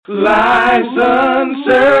Life's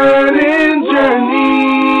uncertain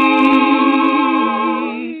journey.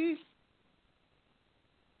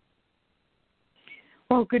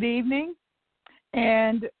 Well, good evening,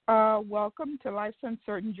 and welcome to Life's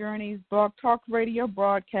Uncertain Journeys Blog Talk Radio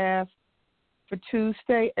broadcast for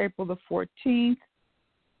Tuesday, April the 14th,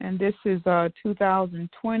 and this is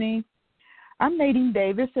 2020. I'm Nadine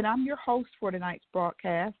Davis, and I'm your host for tonight's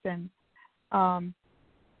broadcast, and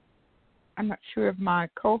I'm not sure if my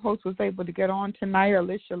co-host was able to get on tonight,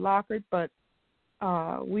 Alicia Lockhart, but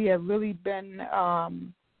we have really been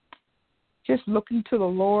just looking to the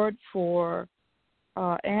Lord for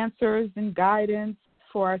answers and guidance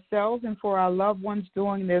for ourselves and for our loved ones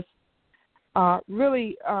during this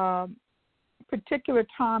really particular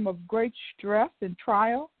time of great stress and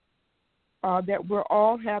trial that we're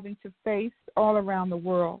all having to face all around the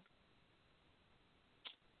world.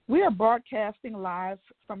 We are broadcasting live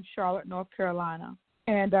from Charlotte, North Carolina,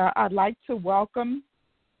 and I'd like to welcome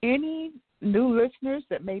any new listeners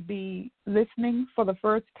that may be listening for the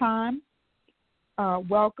first time.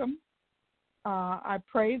 Welcome. I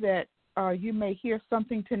pray that you may hear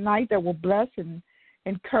something tonight that will bless and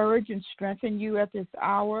encourage and strengthen you at this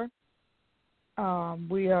hour.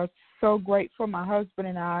 We are so grateful, my husband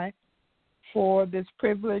and I, for this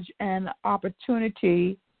privilege and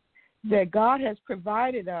opportunity that God has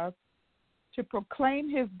provided us to proclaim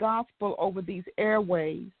his gospel over these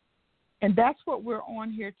airways. And that's what we're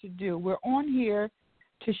on here to do. We're on here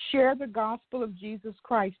to share the gospel of Jesus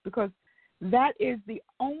Christ because that is the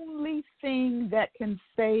only thing that can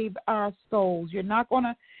save our souls. You're not going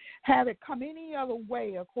to have it come any other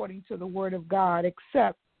way according to the word of God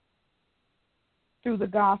except through the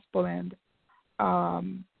gospel. And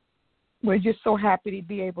we're just so happy to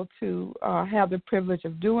be able to have the privilege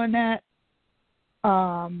of doing that.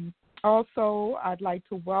 Also, I'd like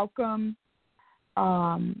to welcome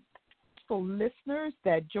listeners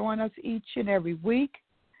that join us each and every week.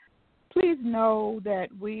 Please know that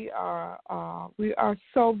we are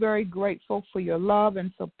so very grateful for your love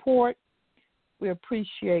and support. We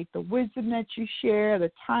appreciate the wisdom that you share,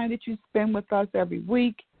 the time that you spend with us every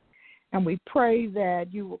week, and we pray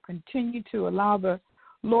that you will continue to allow the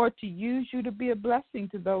Lord to use you to be a blessing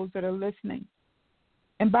to those that are listening.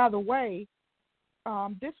 And by the way,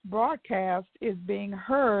 this broadcast is being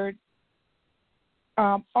heard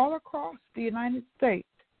all across the United States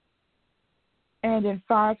and in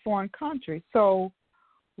 5 foreign countries. So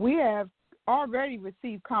we have already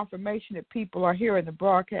received confirmation that people are hearing the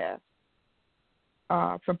broadcast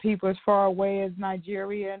from people as far away as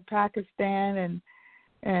Nigeria and Pakistan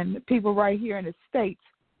and people right here in the States.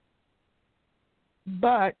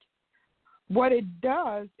 But what it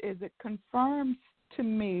does is it confirms to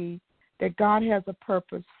me that God has a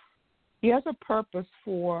purpose. He has a purpose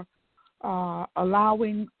for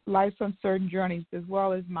allowing Life's Uncertain Journeys, as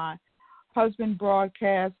well as my husband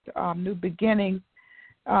broadcast, New Beginnings,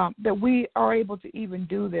 that we are able to even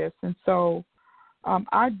do this. And so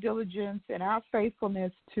our diligence and our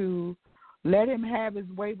faithfulness to let him have his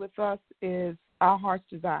way with us is our heart's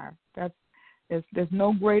desire. There's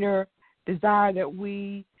no greater desire that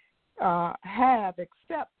we have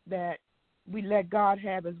except that we let God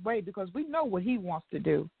have his way because we know what he wants to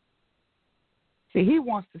do. See, he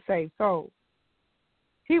wants to save souls.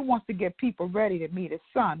 He wants to get people ready to meet his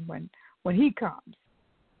son when he comes.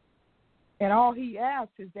 And all he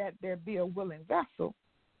asks is that there be a willing vessel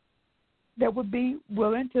that would be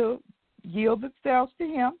willing to yield themselves to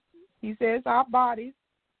him. He says our bodies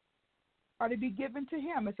are to be given to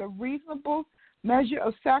him. It's a reasonable measure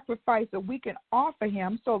of sacrifice that we can offer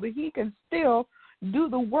him so that he can still do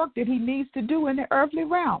the work that he needs to do in the earthly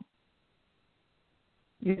realm.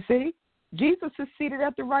 You see, Jesus is seated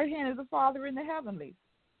at the right hand of the Father in the heavenlies.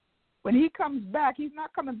 When he comes back, he's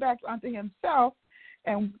not coming back unto himself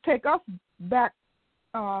and take us back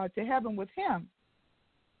to heaven with him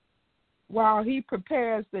while he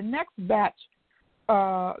prepares the next batch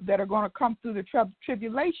that are going to come through the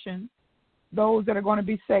tribulation, those that are going to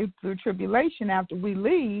be saved through tribulation after we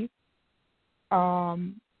leave.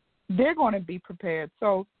 They're going to be prepared.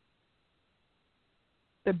 So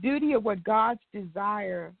the beauty of what God's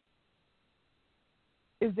desire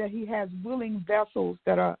is that he has willing vessels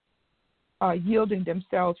that are yielding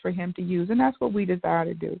themselves for him to use, and that's what we desire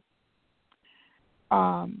to do.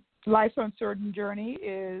 Life's Uncertain Journey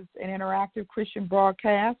is an interactive Christian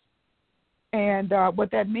broadcast, and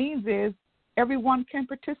what that means is everyone can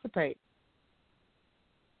participate.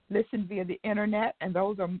 Listen via the internet, and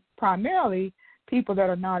those are primarily people that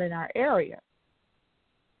are not in our area.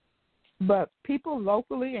 But people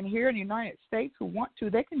locally and here in the United States who want to,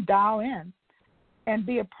 they can dial in and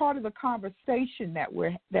be a part of the conversation that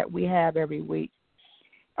we have every week,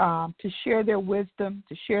 to share their wisdom,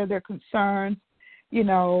 to share their concerns, and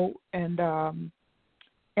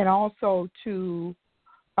also to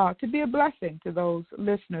be a blessing to those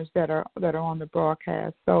listeners that are on the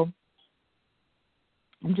broadcast. So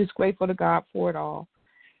I'm just grateful to God for it all.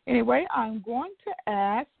 Anyway, I'm going to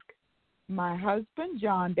ask my husband,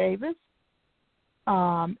 John Davis,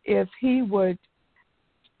 if he would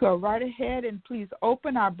go right ahead and please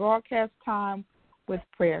open our broadcast time with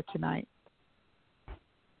prayer tonight.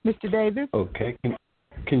 Mr. Davis? Okay.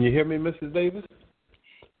 Can you hear me, Mrs. Davis?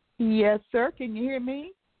 Yes, sir. Can you hear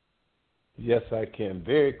me? Yes, I can.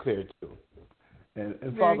 Very clear, too. And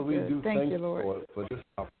Father, we do thank you, Lord, for this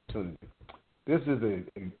opportunity. This is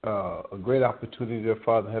a great opportunity, dear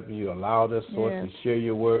Father Heaven. You allowed us, Lord, to share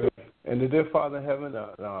your word. And dear Father Heaven,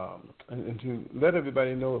 and to let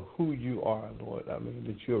everybody know who you are, Lord. I mean,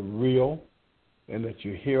 that you're real and that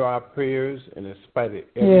you hear our prayers. And in spite of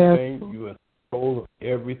everything, you are in control of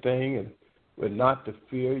everything. And we're not to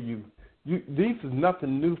fear. This is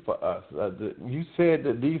nothing new for us. You said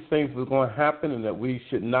that these things were going to happen and that we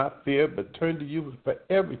should not fear, but turn to you for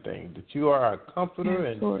everything, that you are our comforter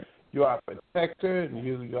and Lord. You are our protector and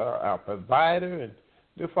you are our provider. And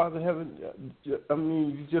dear Father Heaven, I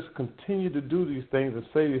mean, you just continue to do these things and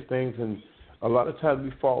say these things, and a lot of times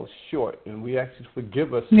we fall short, and we actually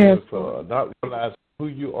forgive us Lord, for not realizing who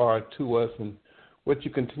you are to us and what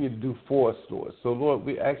you continue to do for us, Lord. So, Lord,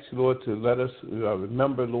 we ask you, Lord, to let us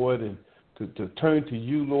remember, Lord, and to turn to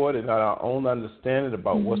you, Lord, and our own understanding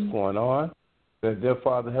about what's going on. That, dear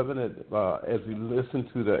Father Heaven, as we listen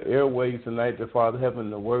to the airways tonight, dear Father Heaven,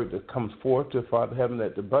 the word that comes forth, dear Father Heaven,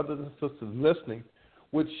 that the brothers and sisters listening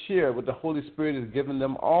would share what the Holy Spirit has given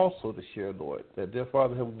them also to share, Lord. That, dear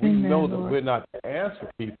Father Heaven, we know that we're not the answer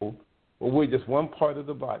people, but we're just one part of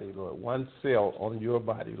the body, Lord, one cell on your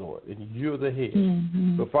body, Lord, and you're the head.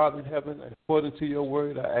 So, Father in Heaven, according to your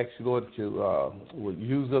word, I ask you, Lord, that you would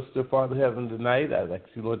use us, dear Father Heaven, tonight. I ask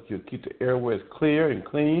you, Lord, that you keep the airways clear and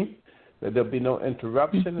clean, that there'll be no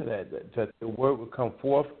interruption, that the word will come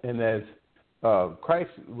forth. And as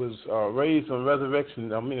Christ was raised on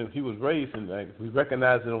resurrection, he was raised, and we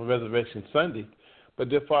recognize it on Resurrection Sunday. But,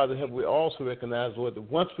 dear Father, we also recognize, Lord, that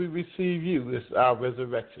once we receive you, it's our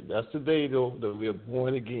resurrection. That's the day, though, that we are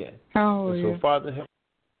born again. So, Father,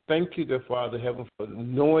 thank you, dear Father Heaven, for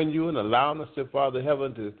knowing you and allowing us, dear Father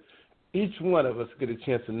Heaven, to each one of us get a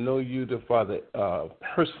chance to know you, dear Father,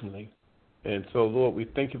 personally. And so, Lord, we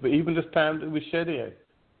thank you for even this time that we shed in.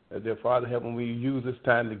 Dear Father Heaven, we use this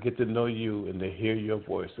time to get to know you and to hear your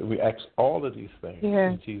voice. And we ask all of these things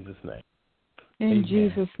in Jesus' name. In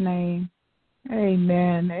Jesus' name.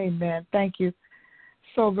 Amen. Amen. Thank you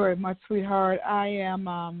so very much, sweetheart. I'm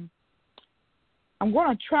going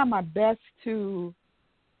to try my best to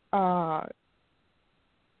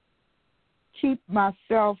keep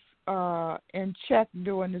myself in check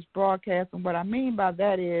during this broadcast. And what I mean by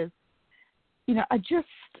that is,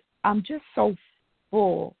 I'm just so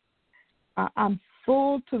full. I'm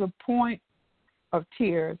full to the point of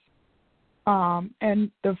tears.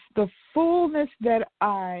 And the fullness that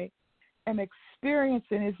I am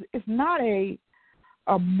experiencing is not a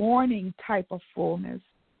mourning type of fullness.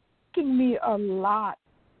 It's taking me a lot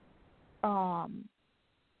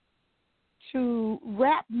to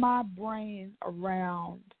wrap my brain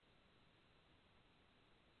around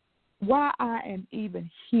why I am even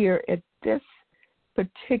here at this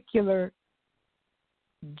particular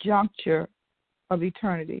juncture of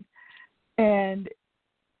eternity. And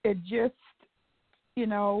it just,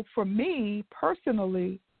 for me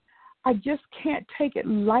personally, I just can't take it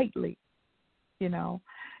lightly, and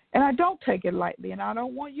I don't take it lightly, and I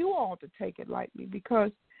don't want you all to take it lightly,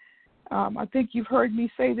 because I think you've heard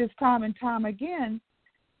me say this time and time again,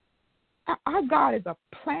 our God is a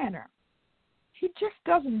planner. He just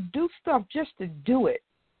doesn't do stuff just to do it,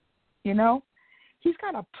 He's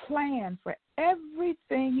got a plan for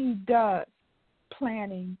everything he does,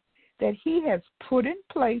 planning that he has put in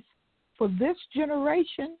place for this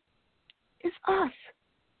generation is us.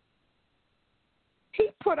 He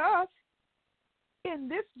put us in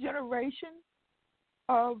this generation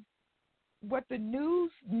of what the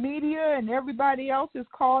news media and everybody else is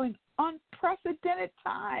calling unprecedented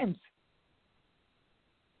times.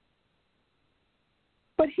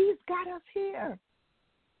 But he's got us here.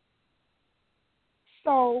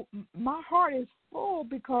 So my heart is full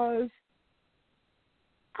because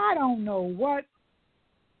I don't know what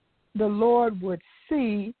the Lord would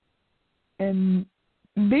see in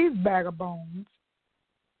these vagabonds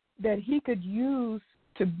that he could use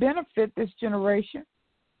to benefit this generation.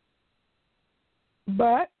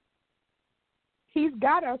 But He's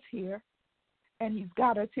got us here, and he's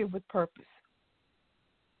got us here with purpose.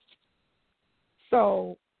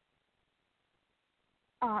 So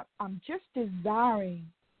I'm just desiring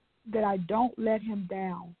that I don't let him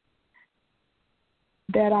down,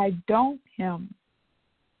 that I don't him,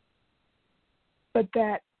 but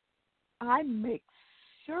that I make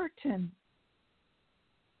certain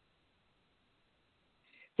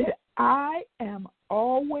that I am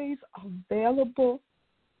always available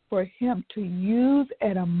for him to use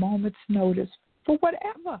at a moment's notice for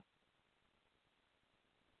whatever.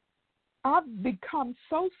 I've become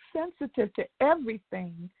so sensitive to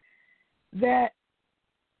everything that,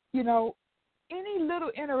 you know, any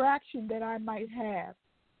little interaction that I might have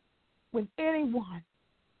with anyone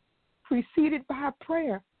preceded by a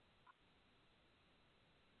prayer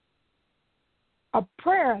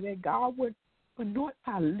that God would anoint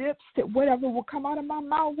my lips, that whatever will come out of my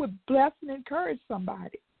mouth would bless and encourage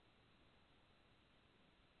somebody.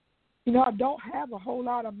 You know, I don't have a whole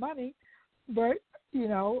lot of money, but, you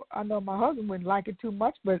know, I know my husband wouldn't like it too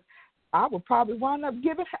much, but I would probably wind up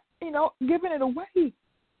giving it away.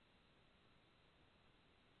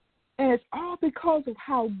 And it's all because of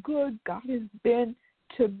how good God has been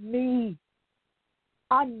to me.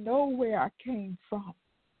 I know where I came from.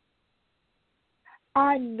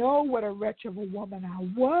 I know what a wretch of a woman I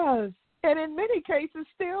was, and in many cases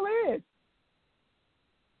still is.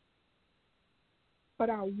 But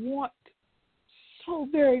I want so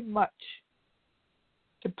very much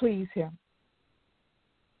to please him.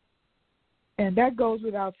 And that goes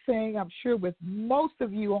without saying, I'm sure, with most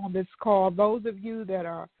of you on this call, those of you that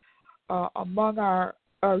are among our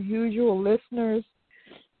usual listeners,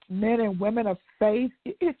 men and women of faith,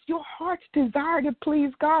 it's your heart's desire to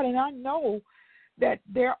please God. And I know that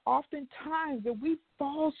there are often times that we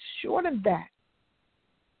fall short of that.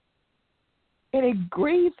 And it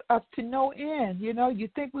grieves us to no end. You know, you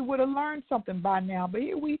think we would have learned something by now, but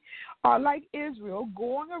here we are like Israel,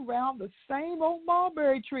 going around the same old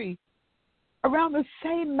mulberry tree, around the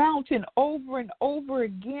same mountain over and over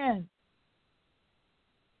again.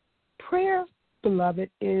 Prayer, beloved,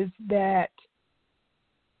 is that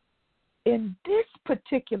in this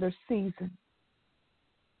particular season,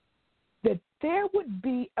 that there would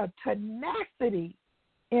be a tenacity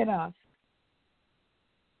in us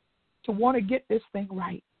to want to get this thing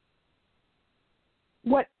right.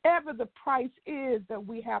 Whatever the price is that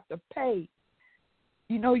we have to pay.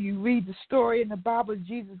 You know, you read the story in the Bible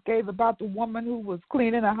Jesus gave about the woman who was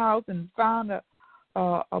cleaning a house and found a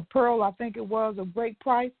pearl, I think it was, of great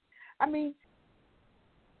price. I mean,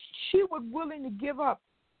 she was willing to give up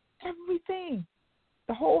everything,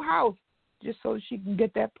 the whole house, just so she can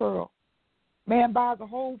get that pearl. Man buys a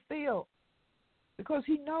whole field because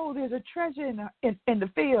he knows there's a treasure in the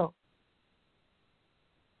field.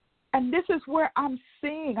 And this is where I'm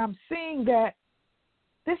seeing that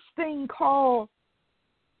this thing called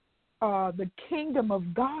the kingdom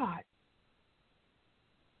of God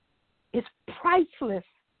is priceless.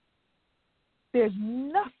 There's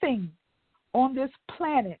nothing on this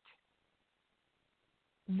planet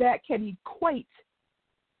that can equate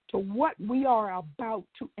to what we are about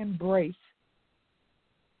to embrace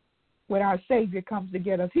when our Savior comes to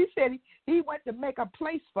get us. He said he went to make a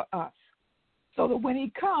place for us so that when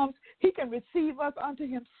he comes, he can receive us unto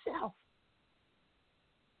himself.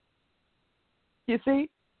 You see?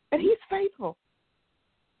 And he's faithful.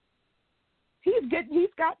 He's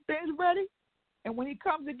got things ready, and when he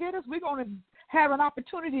comes to get us, we're going to have an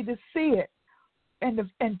opportunity to see it and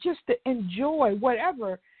just to enjoy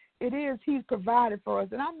whatever it is he's provided for us.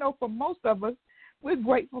 And I know for most of us, we're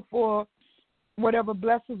grateful for whatever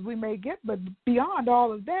blessings we may get, but beyond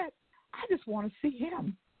all of that, I just want to see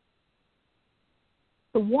him.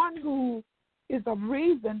 The one who is the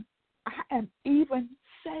reason I am even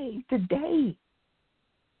saved today.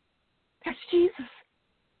 That's Jesus.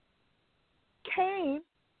 Came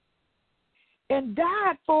and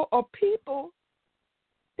died for a people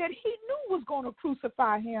that he knew was going to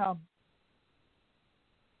crucify him.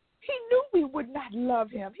 He knew we would not love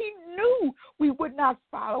him. He knew we would not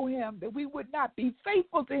follow him, that we would not be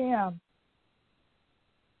faithful to him.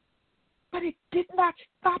 But it did not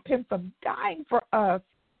stop him from dying for us.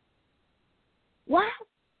 Why?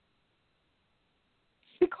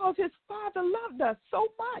 Because his Father loved us so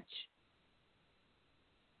much.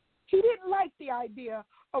 He didn't like the idea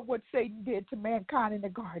of what Satan did to mankind in the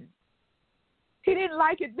garden. He didn't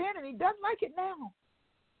like it then, and he doesn't like it now.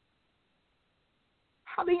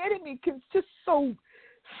 How the enemy can just so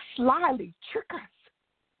slyly trick us.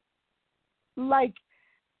 Like,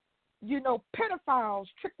 you know, pedophiles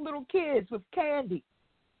trick little kids with candy,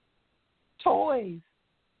 toys.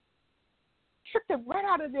 tricked them right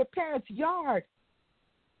out of their parents' yard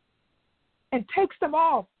and takes them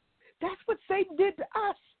off. That's what Satan did to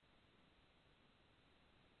us.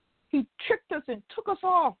 He tricked us and took us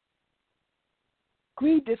off,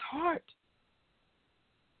 grieved his heart,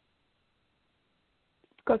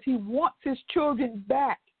 because he wants his children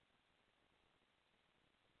back.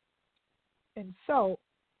 And so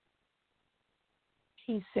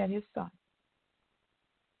he sent his son.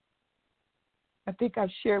 I think I've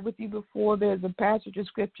shared with you before, there's a passage of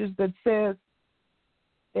scriptures that says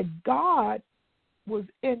that God was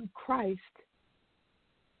in Christ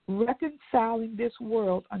reconciling this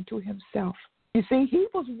world unto himself. You see, he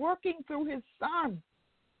was working through his son.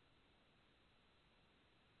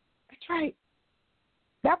 That's right.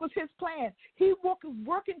 That was his plan. He was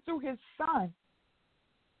working through his son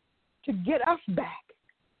to get us back.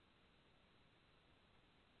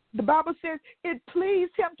 The Bible says it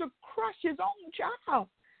pleased him to crush his own child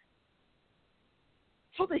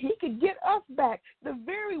so that he could get us back. The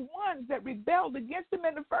very ones that rebelled against him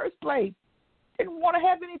in the first place didn't want to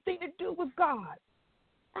have anything to do with God.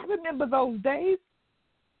 I remember those days.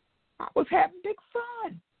 I was having big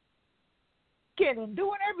fun, getting,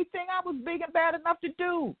 doing everything I was big and bad enough to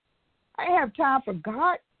do. I didn't have time for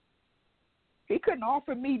God. He couldn't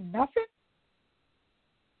offer me nothing.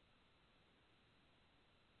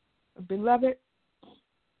 Beloved,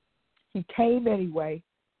 he came anyway.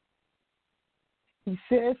 He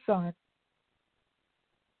sent his son,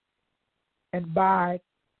 and by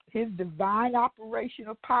his divine operation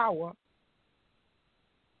of power,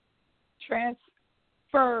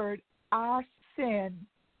 transferred our sin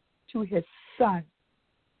to his son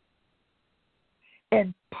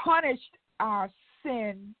and punished our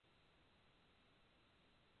sin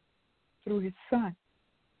through his son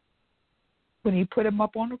when he put him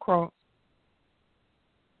up on the cross.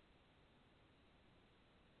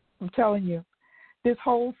 I'm telling you, this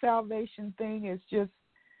whole salvation thing is just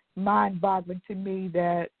mind-boggling to me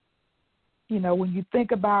that, you know, when you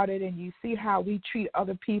think about it and you see how we treat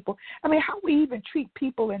other people, I mean, how we even treat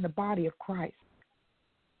people in the body of Christ.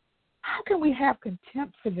 How can we have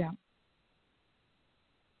contempt for them?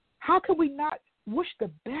 How can we not wish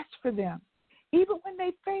the best for them, even when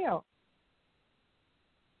they fail?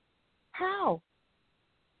 How?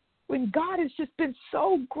 When God has just been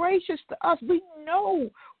so gracious to us, we know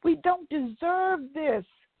we don't deserve this.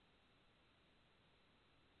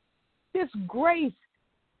 This grace,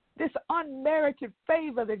 this unmerited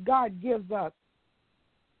favor that God gives us.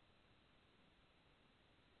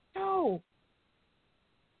 No.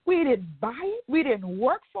 We didn't buy it. We didn't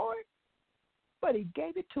work for it. But he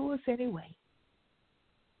gave it to us anyway.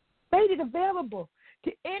 Made it available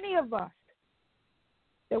to any of us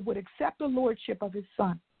that would accept the lordship of his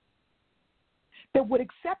son, that would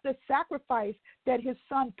accept the sacrifice that his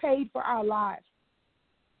son paid for our lives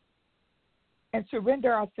and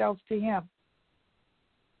surrender ourselves to him.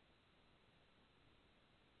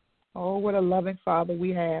 Oh, what a loving Father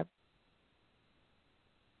we have.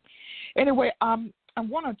 Anyway, I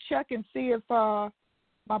want to check and see if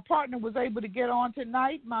my partner was able to get on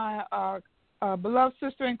tonight. My beloved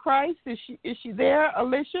sister in Christ, is she there,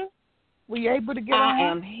 Alicia? Were you able to get on? I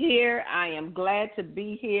am here. I am glad to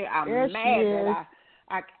be here. I'm mad that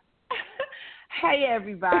I Hey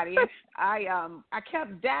everybody. I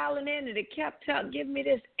kept dialing in and it kept giving me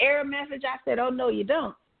this error message. I said, "Oh no, you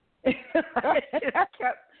don't." I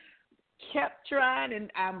kept trying, and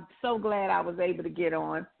I'm so glad I was able to get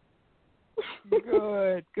on.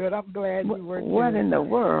 Good. I'm glad you were. What in the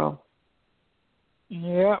world?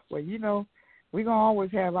 Yeah. Well, you know, we're gonna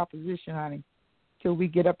always have opposition, honey, till we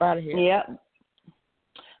get up out of here. Yep.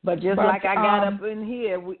 But like I got up in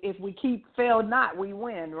here, if we keep fail not, we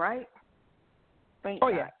win, right? Thank God,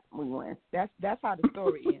 yeah, we win. That's how the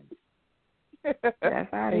story ends.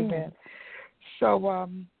 That's how it ends.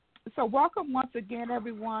 So welcome once again,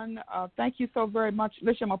 everyone. Thank you so very much.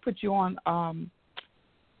 Listen, I'm gonna put you on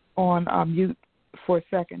mute for a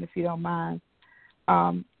second, if you don't mind.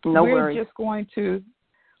 No We're worries. just going to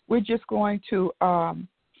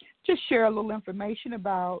just share a little information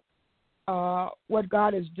about what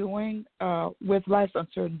God is doing with Life's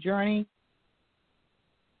Uncertain Journey,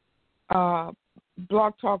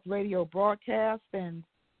 Blog Talk Radio broadcast, and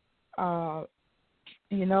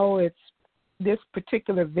you know, it's this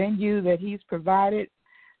particular venue that he's provided.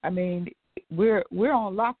 I mean, we're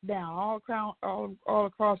on lockdown all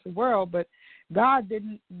across the world, but God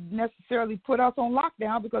didn't necessarily put us on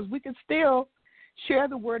lockdown because we can still share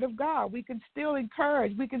the word of God. We can still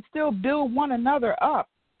encourage. We can still build one another up,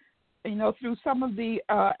 you know, through some of the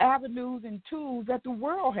avenues and tools that the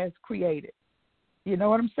world has created. You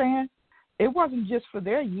know what I'm saying? It wasn't just for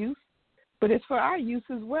their use. but it's for our use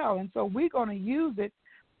as well. And so we're going to use it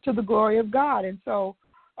to the glory of God. And so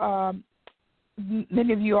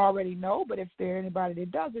many of you already know, but if there's anybody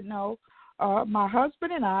that doesn't know, my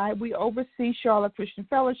husband and I, we oversee Charlotte Christian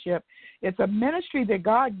Fellowship. It's a ministry that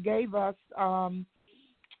God gave us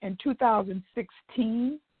in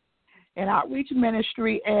 2016, an outreach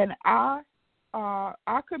ministry, and our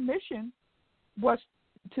commission was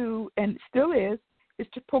to, and still is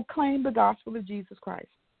to proclaim the gospel of Jesus Christ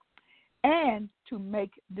and to make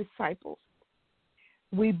disciples.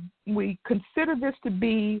 We consider this to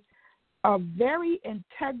be a very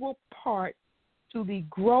integral part to the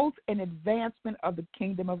growth and advancement of the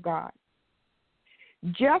kingdom of God.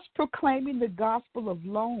 Just proclaiming the gospel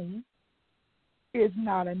alone is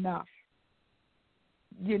not enough.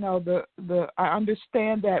 You know, I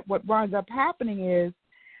understand that what winds up happening is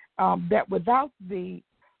that without the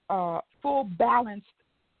full balanced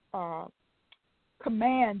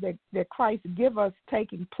command that Christ give us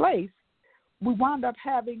taking place, we wind up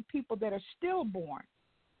having people that are stillborn.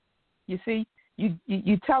 You see,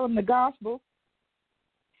 you tell them the gospel,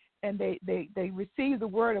 and they receive the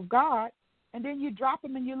word of God, and then you drop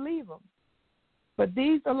them and you leave them. But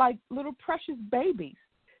these are like little precious babies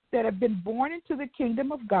that have been born into the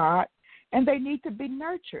kingdom of God, and they need to be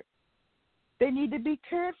nurtured. They need to be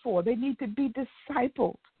cared for. They need to be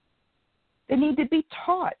discipled. They need to be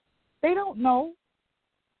taught. They don't know.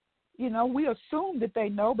 You know, we assume that they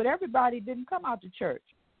know, but everybody didn't come out to church.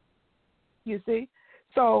 You see?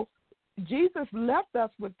 So Jesus left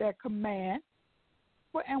us with that command,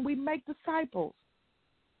 and we make disciples.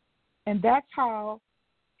 And that's how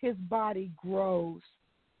his body grows.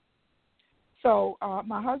 So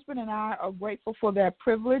my husband and I are grateful for that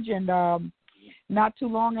privilege. And not too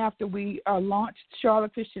long after we launched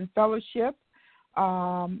Charlotte Christian Fellowship,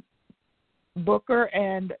 Booker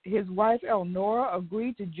and his wife, Elnora,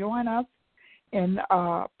 agreed to join us in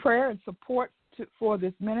prayer and support for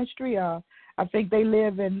this ministry. I think they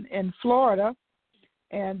live in Florida.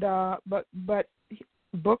 And but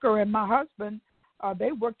Booker and my husband,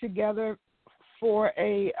 they work together for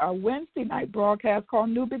a Wednesday night broadcast called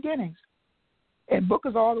New Beginnings. And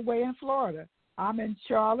Booker's all the way in Florida. I'm in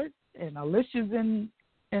Charlotte, and Alicia's in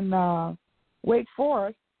Wake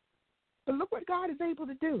Forest. But look what God is able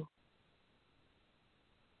to do.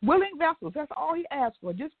 Willing vessels, that's all he asks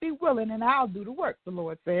for. Just be willing, and I'll do the work, the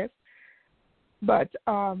Lord says. But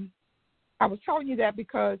I was telling you that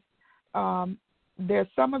because there's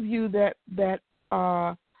some of you that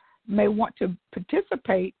may want to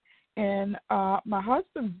participate in my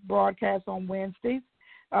husband's broadcast on Wednesdays.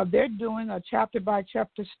 They're doing a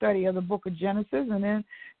chapter-by-chapter study of the book of Genesis, and then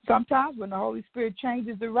sometimes when the Holy Spirit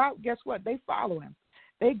changes the route, guess what? They follow him.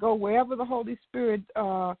 They go wherever the Holy Spirit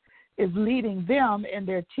is leading them in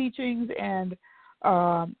their teachings and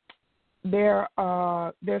their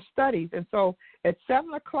studies. And so at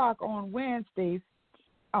 7 o'clock on Wednesdays,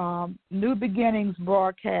 New Beginnings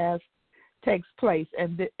broadcast takes place.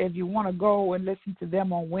 And if you want to go and listen to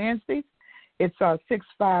them on Wednesdays, it's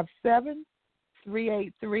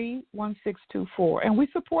 657-383-1624. And we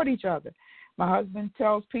support each other. My husband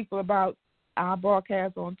tells people about our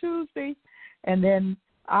broadcast on Tuesdays, and then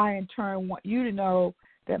I, in turn, want you to know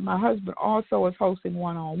that my husband also is hosting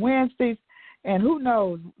one on Wednesdays. And who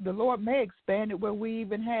knows, the Lord may expand it where we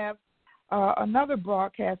even have another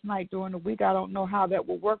broadcast night during the week. I don't know how that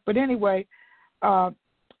will work. But anyway, for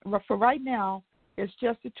right now, it's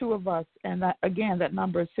just the two of us. And, again, that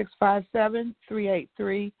number is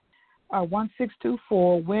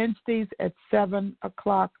 657-383-1624, Wednesdays at 7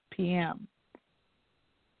 o'clock p.m.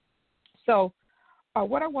 So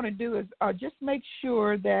what I want to do is just make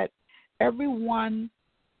sure that everyone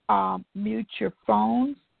mute your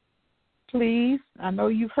phones, please. I know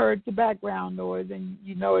you've heard the background noise, and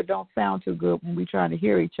you know it don't sound too good when we're trying to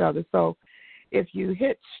hear each other. So if you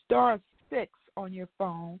hit *6 on your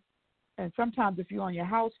phone, and sometimes if you're on your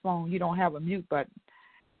house phone, you don't have a mute button,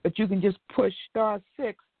 but you can just push *6,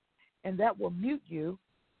 and that will mute you.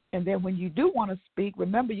 And then when you do want to speak,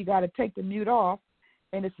 remember you got to take the mute off,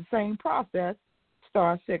 and it's the same process,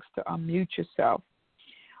 *6 to unmute yourself.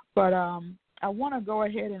 But I want to go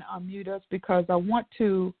ahead and unmute us because I want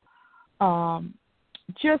to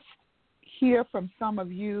just hear from some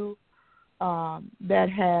of you that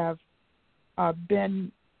have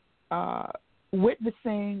been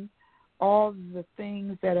witnessing all the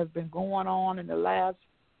things that have been going on in the last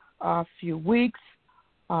few weeks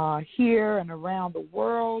here and around the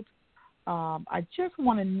world. I just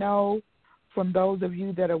want to know from those of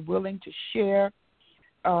you that are willing to share,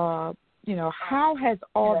 how has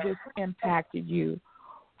all this impacted you?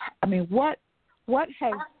 I mean, what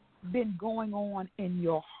has been going on in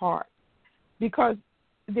your heart? because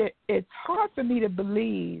it's hard for me to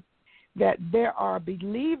believe that there are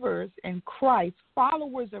believers in Christ,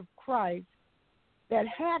 followers of Christ, that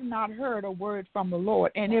have not heard a word from the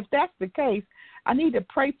Lord. And if that's the case, I need to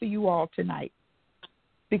pray for you all tonight,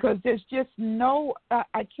 because there's just no,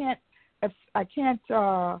 I can't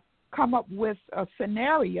come up with a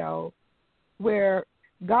scenario where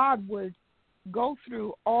God would go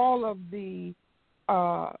through all of the,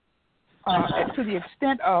 to the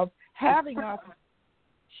extent of having us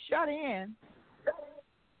shut in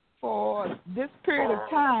for this period of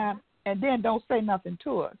time and then don't say nothing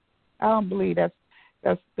to us. I don't believe that's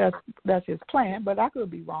his plan, but I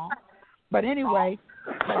could be wrong. But anyway,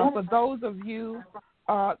 for those of you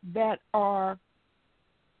that are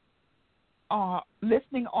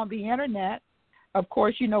listening on the internet, of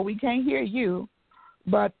course, you know we can't hear you,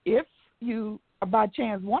 but if you by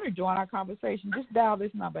chance want to join our conversation, just dial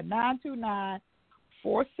this number,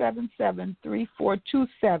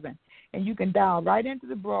 929-477-3427, and you can dial right into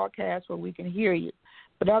the broadcast where we can hear you.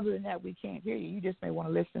 But other than that, we can't hear you. You just may want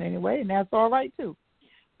to listen anyway, and that's all right, too.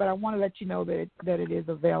 But I want to let you know that it is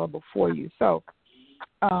available for you. So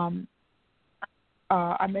I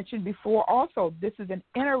mentioned before also this is an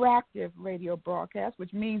interactive radio broadcast,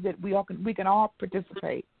 which means that we can all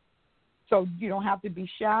participate. So you don't have to be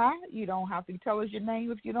shy. You don't have to tell us your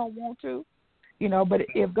name if you don't want to. But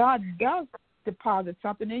if God does deposit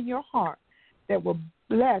something in your heart that will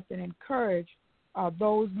bless and encourage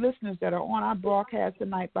those listeners that are on our broadcast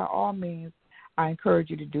tonight, by all means, I encourage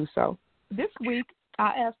you to do so. This week,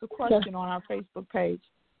 I asked a question on our Facebook page,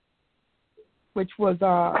 which was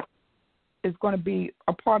is going to be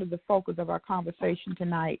a part of the focus of our conversation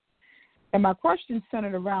tonight. And my question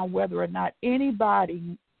centered around whether or not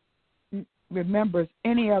anybody remembers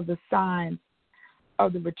any of the signs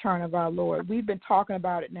of the return of our Lord. We've been talking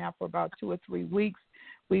about it now for about 2 or 3 weeks.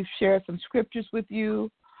 We've shared some scriptures with you.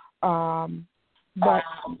 But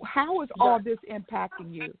how is all this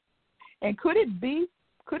impacting you? And could it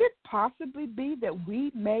possibly be that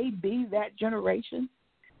we may be that generation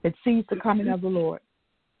that sees the coming of the Lord?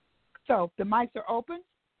 So the mics are open.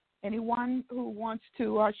 Anyone who wants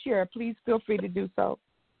to share, please feel free to do so.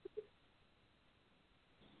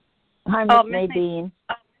 Hi, Miss Nadine.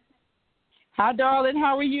 Hi, darling.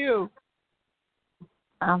 How are you?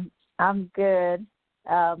 I'm good.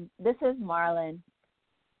 This is Marlon.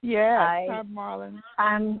 Yeah, hi, Marlon.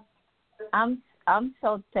 I'm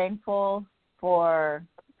so thankful for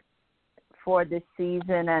this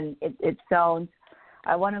season, and it sounds.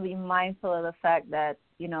 I want to be mindful of the fact that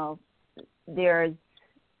there's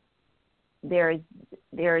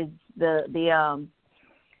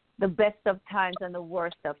the best of times and the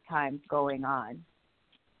worst of times going on.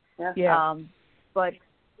 Yeah. But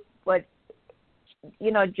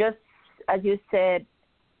just as you said,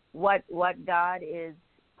 what God is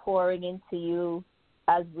pouring into you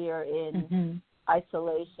as we are in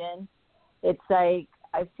isolation, it's like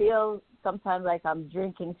I feel sometimes like I'm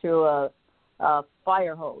drinking through a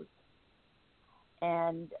fire hose,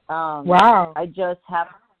 and wow, I just have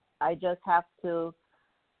to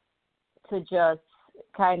just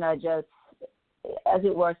kind of just, as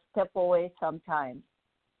it were, step away sometimes.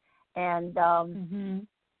 And but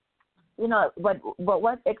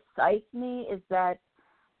what excites me is that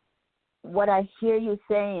what I hear you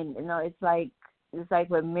saying, it's like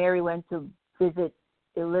when Mary went to visit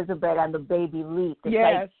Elizabeth and the baby leaped. It's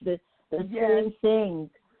yes. like the same thing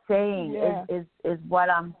saying is what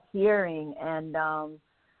I'm hearing, and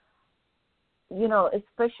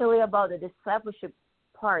especially about the discipleship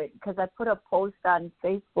part, because I put a post on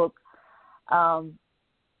Facebook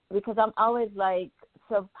because I'm always like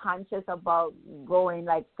self-conscious about going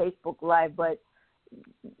like Facebook Live, but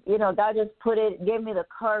God just gave me the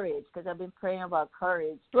courage, because I've been praying about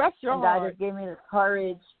courage. Bless your and heart. God just gave me the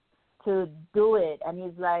courage to do it. And I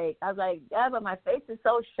was like, yeah, but my face is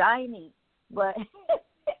so shiny. But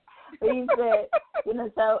he said,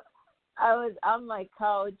 so I was on my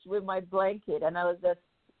couch with my blanket, and I was just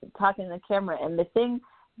talking to the camera. And the thing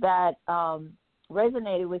that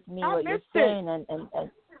resonated with me, what you're saying, and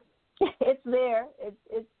it's there.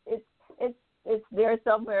 It's there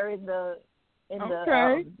somewhere in the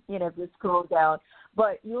if you scroll down.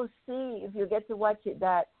 But you'll see, if you get to watch it,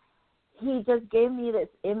 that he just gave me this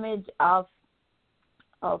image of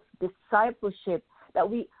discipleship, that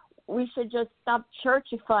we should just stop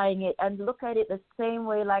churchifying it and look at it the same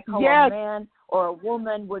way, like how a man or a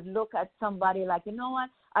woman would look at somebody like, you know what,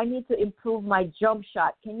 I need to improve my jump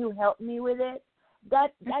shot. Can you help me with it?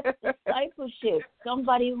 That's discipleship.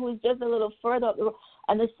 Somebody who's just a little further up the road.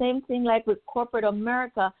 And the same thing like with corporate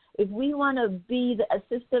America. If we want to be the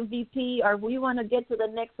assistant VP or we want to get to the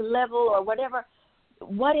next level or whatever,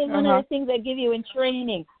 what is one of the things they give you in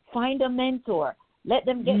training? Find a mentor. Let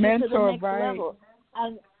them get you to the next level.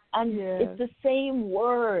 And it's the same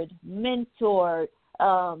word, mentor,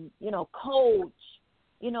 coach.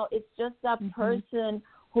 It's just that person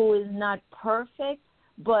who is not perfect,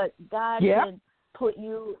 but God can put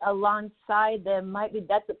you alongside them.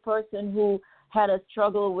 That's a person who had a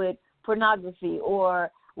struggle with pornography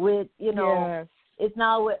or with, it's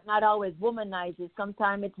not always womanizing.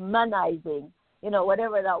 Sometimes it's manizing,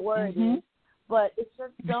 whatever that word is. But it's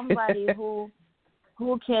just somebody who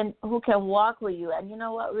can walk with you. And you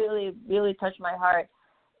know what really, really touched my heart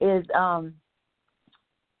is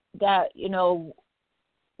that,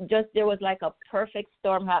 just there was like a perfect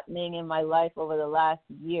storm happening in my life over the last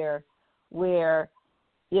year where,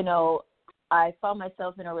 I found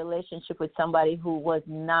myself in a relationship with somebody who was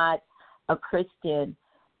not a Christian,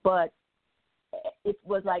 but it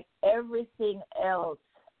was like everything else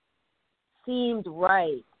seemed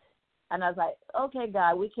right. And I was like, okay,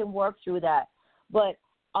 God, we can work through that. But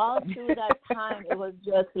all through that time, it was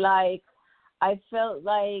just like, I felt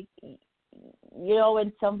like,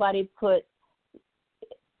 when somebody I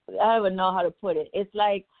don't even know how to put it. It's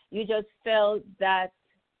like you just felt that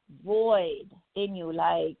void in you,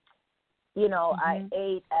 like, I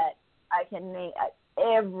ate I can name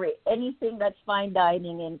anything that's fine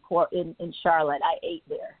dining in Charlotte, I ate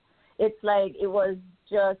there. It's like it was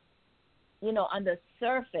just, on the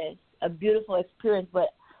surface, a beautiful experience,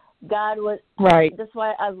 but God was right. That's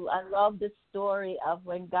why I love the story of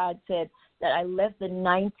when God said that I left the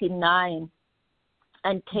 99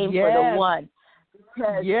 and came for the one.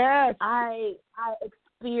 Because I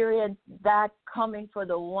experienced that coming for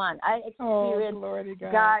the one. I experienced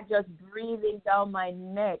God just breathing down my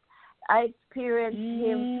neck. I experienced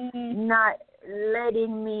Him not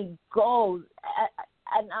letting me go.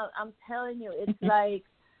 And I'm telling you, it's like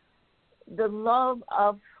the love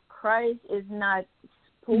of Christ is not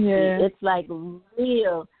spooky. It's like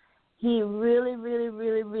real. He really, really,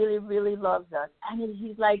 really, really, really loves us. And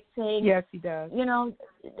He's like saying, yes, He does.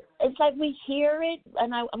 It's like we hear it,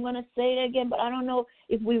 and I'm going to say it again, but I don't know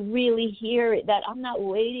if we really hear it, that I'm not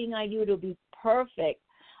waiting on you to be perfect.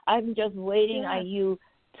 I'm just waiting on you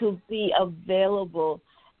to be available.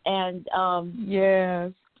 And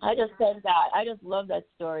I just thank God. I just love that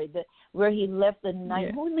story, where He left the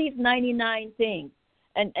 9. Who leaves 99 things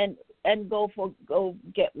and go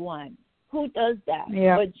get one? Who does that?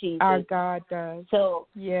 But Jesus. Our God does. So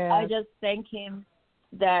I just thank Him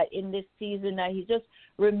that in this season that He's just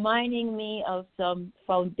reminding me of some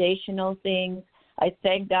foundational things. I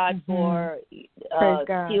thank God for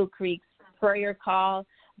Steel Creek's prayer call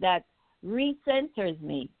that recenters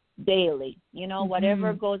me daily.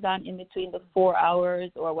 Whatever goes on in between the 4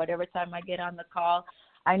 hours or whatever time I get on the call,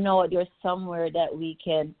 I know there's somewhere that we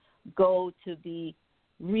can go to be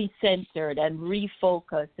recentered and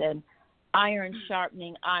refocused and iron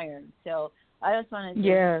sharpening iron. So I just wanted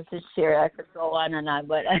to share. I could go on and on,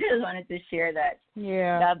 but I just wanted to share that.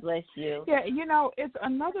 God bless you. It's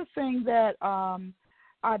another thing that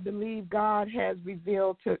I believe God has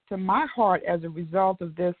revealed to my heart as a result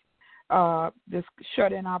of this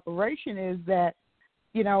shut-in operation is that,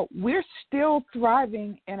 we're still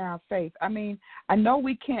thriving in our faith. I mean, I know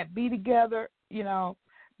we can't be together,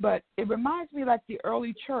 but it reminds me like the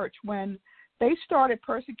early church when they started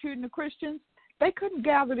persecuting the Christians. They couldn't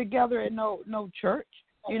gather together in no church,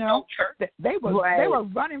 They were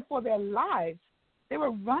running for their lives.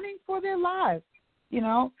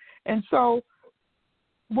 And so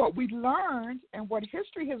what we learned and what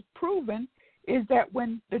history has proven is that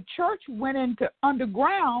when the church went into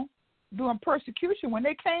underground doing persecution, when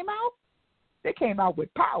they came out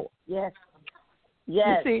with power. Yes. You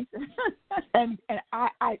see? and I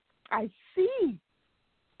see,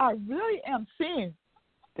 I really am seeing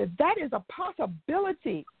that is a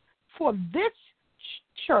possibility for this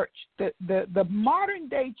church, the modern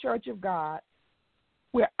day Church of God.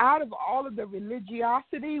 We're out of all of the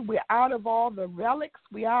religiosity. We're out of all the relics.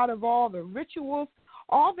 We're out of all the rituals.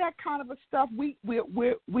 All that kind of a stuff we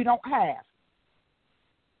don't have.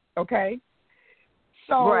 Okay,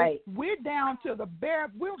 so we're down to bare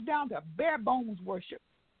bones worship,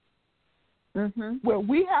 where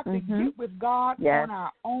we have to get with God on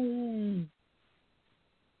our own.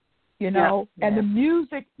 And the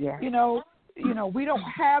music, we don't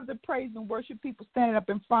have the praise and worship people standing up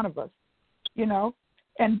in front of us,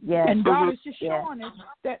 and God is just showing us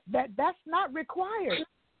that that's not required.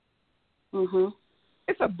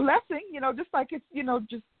 it's a blessing, just like it's,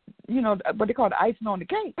 just, what they call the icing on the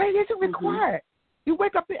cake. But it isn't required. You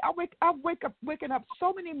wake up, waking up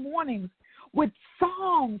so many mornings with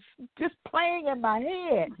songs just playing in my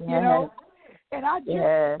head, and I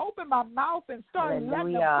just open my mouth and start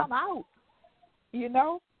letting them come out, and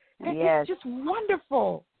it's just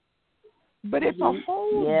wonderful. But it's a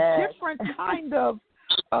whole different kind of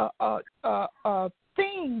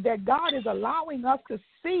thing that God is allowing us to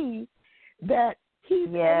see, that He's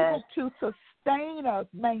able to sustain us,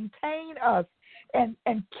 maintain us, and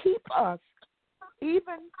keep us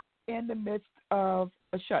even in the midst of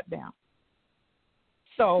a shutdown.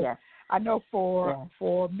 So I know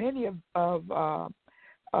for many of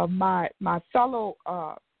my fellow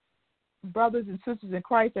brothers and sisters in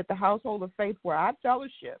Christ at the Household of Faith where I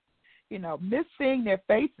fellowship, miss seeing their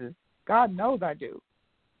faces. God knows I do,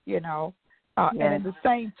 And in the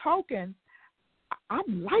same token,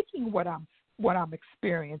 I'm liking what I'm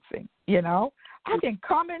experiencing. I can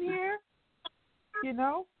come in here,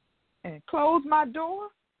 and close my door,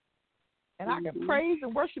 and I can praise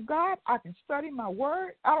and worship God. I can study my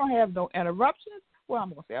word. I don't have no interruptions. Well, I'm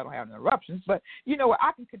going to say I don't have no interruptions, but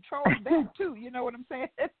I can control that too. You know what I'm saying?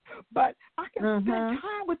 But I can spend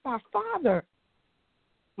time with my Father,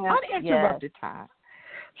 uninterrupted time.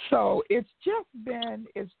 So it's just been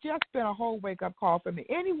a whole wake-up call for me.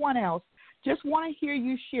 Anyone else, just want to hear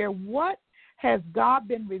you share, what has God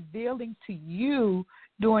been revealing to you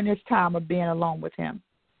during this time of being alone with Him?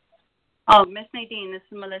 Oh, Miss Nadine, this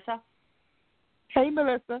is Melissa. Hey,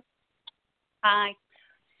 Melissa. Hi.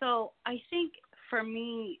 So I think for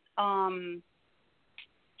me,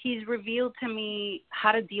 He's revealed to me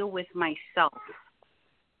how to deal with myself.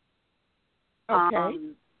 Okay.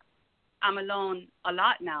 I'm alone a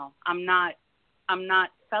lot now. I'm not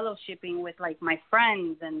fellowshipping with like my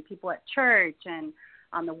friends and people at church and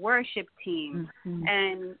on the worship team.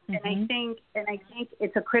 And I think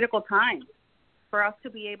it's a critical time for us to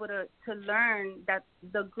be able to learn that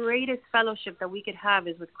the greatest fellowship that we could have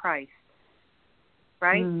is with Christ.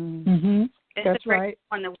 Right? It's That's the greatest right.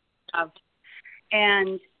 one that we have.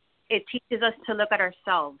 And it teaches us to look at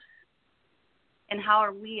ourselves and how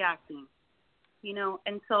are we acting.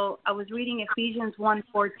 And so I was reading Ephesians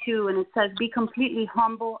 1:4-2, and it says, be completely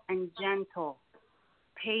humble and gentle,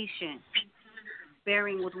 patient,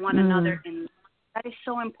 bearing with one another. And that is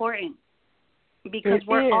so important because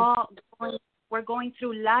we're going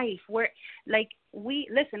through life. We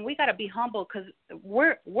got to be humble because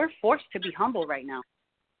we're forced to be humble right now.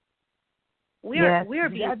 We are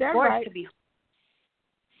being forced to be humble.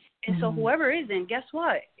 And so whoever isn't, guess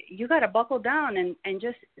what? You got to buckle down and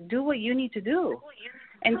just do what you need to do.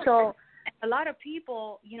 And so a lot of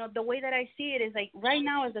people, the way that I see it is like right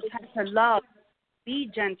now is the time to love,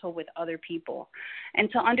 be gentle with other people,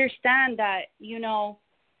 and to understand that,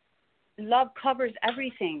 love covers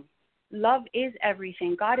everything. Love is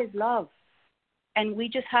everything. God is love. And we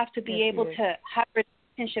just have to be able to have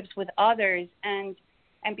relationships with others and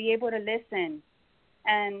be able to listen.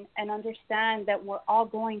 And understand that we're all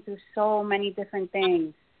going through so many different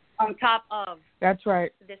things on top of that's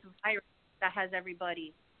right this virus that has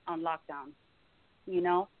everybody on lockdown.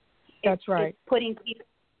 That's right. It's putting people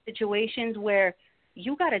in situations where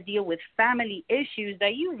you got to deal with family issues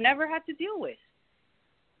that you've never had to deal with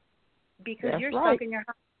because you're stuck in your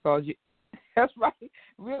house. That's right.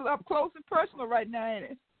 Real up close and personal right now,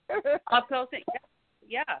 ain't it? Up close,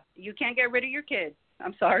 yeah. You can't get rid of your kids.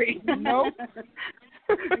 I'm sorry. Nope.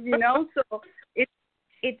 So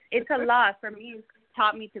it's a lot for me. It's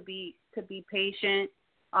taught me to be patient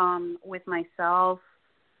with myself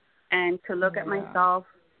and to look at myself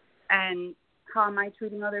and how am I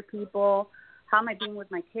treating other people? How am I being with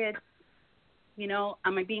my kids?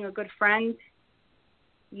 Am I being a good friend?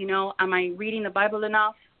 Am I reading the Bible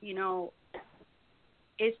enough?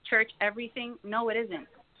 Is church everything? No, it isn't.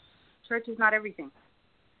 Church is not everything.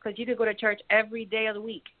 Because you could go to church every day of the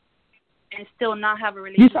week and still not have a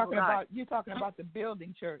relationship with God. You're talking about the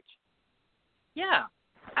building church. Yeah,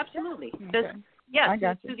 absolutely. Okay. I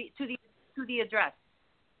got you. To the address.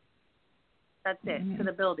 That's it. To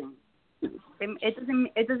the building.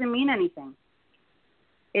 It doesn't mean anything.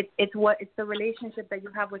 It's the relationship that you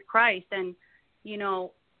have with Christ, and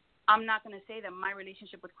I'm not going to say that my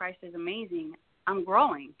relationship with Christ is amazing. I'm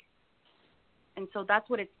growing, and so that's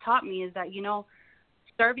what it's taught me is that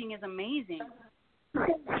serving is amazing,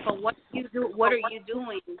 but what are you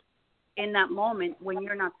doing in that moment when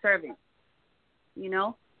you're not serving?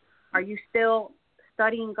 Are you still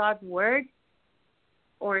studying God's word,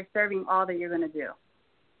 or is serving all that you're going to do?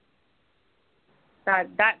 That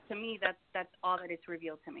to me, that's all that it's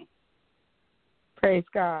revealed to me. Praise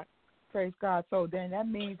God. Praise God. So then that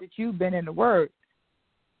means that you've been in the Word.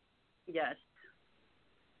 Yes.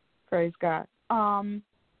 Praise God.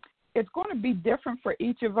 It's going to be different for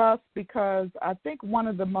each of us because I think one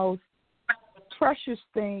of the most precious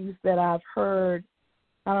things that I've heard,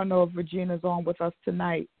 I don't know if Regina's on with us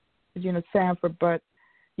tonight, Regina Sanford, but,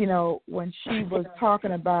 you know, when she was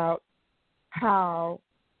talking about how,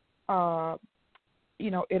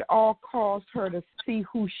 you know, it all caused her to see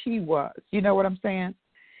who she was. You know what I'm saying?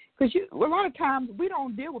 Because a lot of times we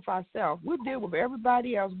don't deal with ourselves. We deal with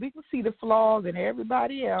everybody else. We can see the flaws in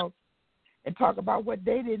everybody else and talk about what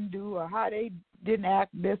they didn't do or how they didn't act,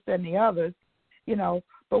 this and the others, you know.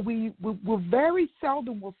 But we very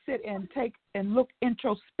seldom will sit and take and look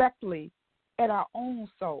introspectively at our own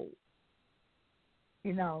soul,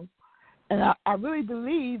 you know. And I really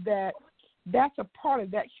believe that that's a part of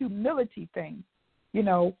that humility thing, you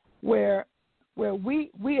know, where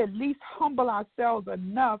we at least humble ourselves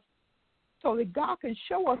enough so that God can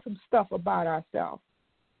show us some stuff about ourselves.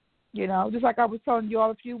 You know, just like I was telling you all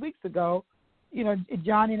a few weeks ago, you know,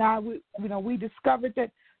 Johnny and I, we discovered that,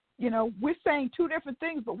 you know, we're saying two different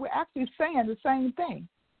things, but we're actually saying the same thing.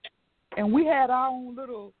 And we had our own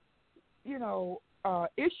little, you know,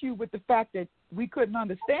 issue with the fact that we couldn't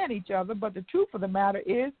understand each other, but the truth of the matter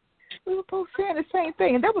is we were both saying the same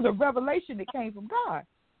thing. And that was a revelation that came from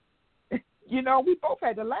God. You know, we both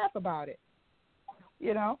had to laugh about it,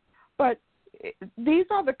 you know. But these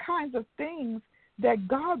are the kinds of things that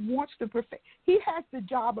God wants to perfect. He has the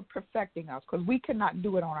job of perfecting us because we cannot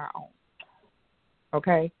do it on our own,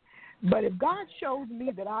 okay? But if God shows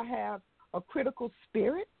me that I have a critical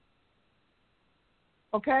spirit,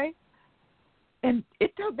 okay, and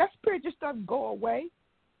that spirit just doesn't go away.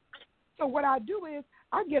 So what I do is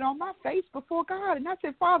I get on my face before God and I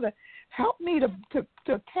say, Father, help me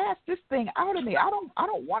to cast this thing out of me. I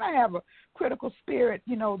don't want to have a critical spirit,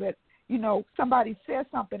 you know, that, you know, somebody says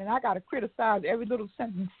something and I got to criticize every little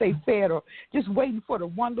sentence they said or just waiting for the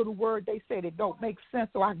one little word they say that don't make sense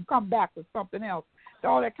so I can come back with something else.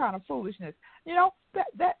 All that kind of foolishness. You know,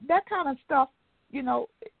 that kind of stuff, you know,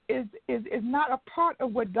 is not a part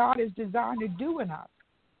of what God is designed to do in us.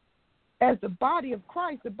 As the body of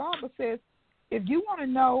Christ, the Bible says, if you want to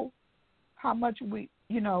know how much we,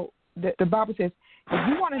 you know, the Bible says, if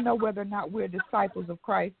you want to know whether or not we're disciples of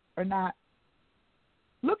Christ or not,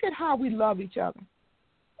 look at how we love each other.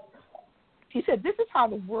 He said, this is how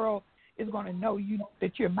the world is going to know you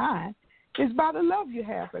that you're mine, is by the love you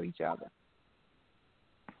have for each other.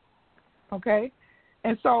 Okay?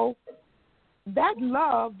 And so that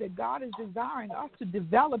love that God is desiring us to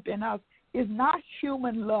develop in us is not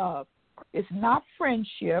human love. It's not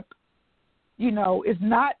friendship. You know, it's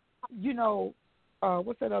not, you know,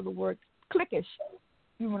 what's that other word? Cliquish,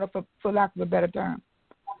 you know, for lack of a better term.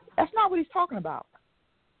 That's not what he's talking about.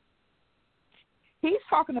 He's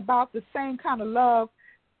talking about the same kind of love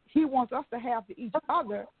he wants us to have to each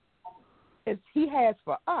other as he has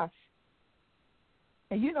for us.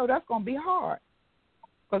 And you know that's going to be hard.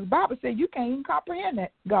 Because the Bible says you can't even comprehend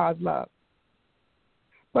that God's love.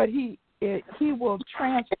 But he will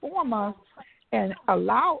transform us and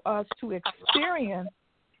allow us to experience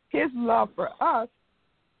his love for us,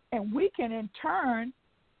 and we can in turn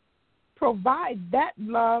provide that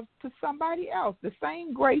love to somebody else. The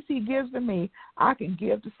same grace he gives to me, I can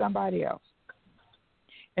give to somebody else.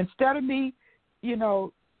 Instead of me, you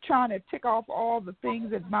know, trying to tick off all the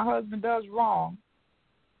things that my husband does wrong,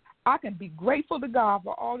 I can be grateful to God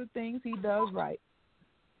for all the things he does right.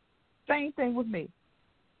 Same thing with me.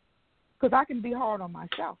 Because I can be hard on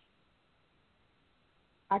myself.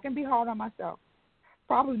 I can be hard on myself.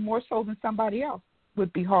 Probably more so than somebody else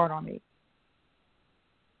would be hard on me.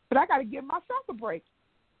 But I got to give myself a break.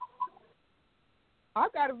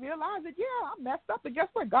 I've got to realize that, yeah, I messed up, but guess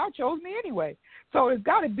what? God chose me anyway. So there's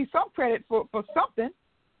got to be some credit for something.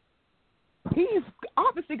 He's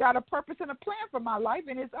obviously got a purpose and a plan for my life,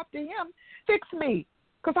 and it's up to him. Fix me,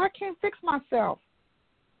 because I can't fix myself.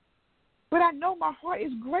 But I know my heart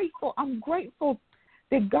is grateful. I'm grateful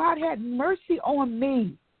that God had mercy on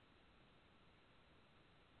me.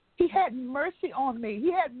 He had mercy on me.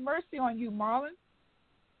 He had mercy on you, Marlon.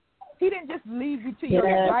 He didn't just leave you to your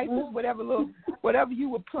devices, whatever you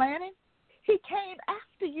were planning. He came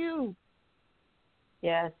after you.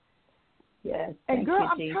 Yes. Yes. And girl,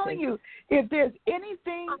 I'm telling you, if there's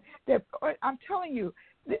anything that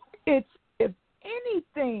if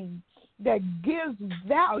anything that gives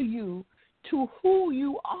value to who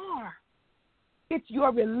you are, it's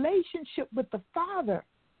your relationship with the Father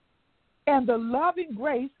and the loving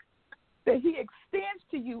grace that he extends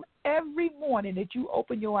to you every morning that you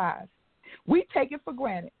open your eyes. We take it for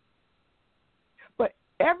granted. But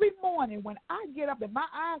Every morning when I get up and my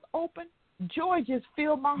eyes open, joy just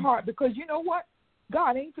fills my heart because you know what?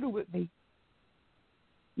 God ain't through with me.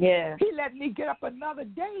 Yeah. He let me get up another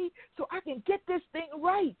day so I can get this thing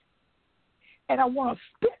right. And I want to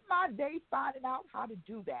spend my day finding out how to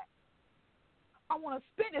do that. I want to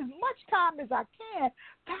spend as much time as I can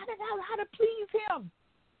finding out how to please him.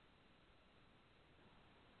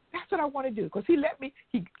 That's what I want to do because he let me,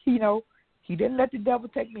 he didn't let the devil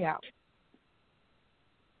take me out.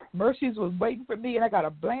 Mercies was waiting for me, and I got a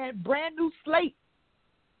brand new slate.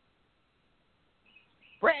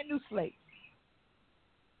 Brand new slate.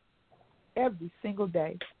 Every single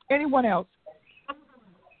day. Anyone else?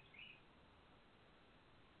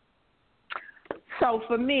 So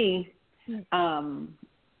for me,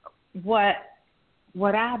 what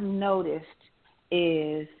I've noticed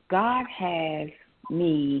is God has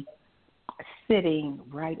me sitting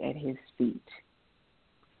right at his feet.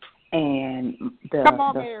 And the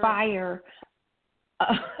fire,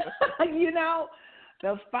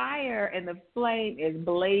 the fire and the flame is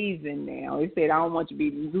blazing now. He said, I don't want you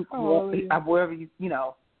to be lukewarm, wherever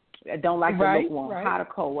I don't like the lukewarm, hot or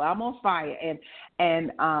cold. Well, I'm on fire.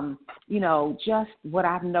 And just what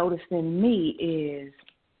I've noticed in me is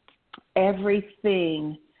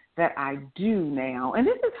everything that I do now, and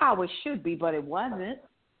this is how it should be, but it wasn't.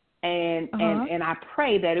 And I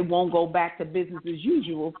pray that it won't go back to business as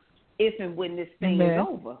usual if and when this thing is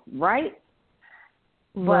over, right?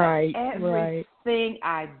 But everything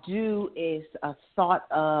I do is a thought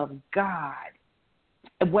of God.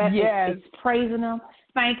 Whether it's praising him,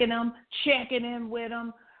 thanking him, checking in with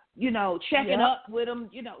him, checking up with him,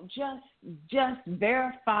 just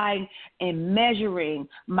verifying and measuring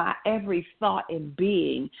my every thought and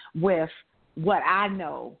being with what I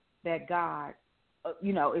know that God,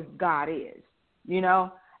 is God is,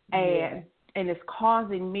 and it's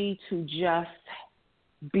causing me to just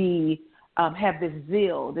be, have this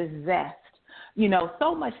zeal, this zest,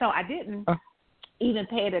 so much so I didn't even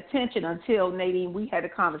pay attention until, Nadine, we had a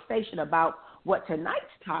conversation about what tonight's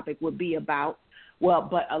topic would be about. Well,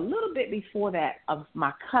 but a little bit before that,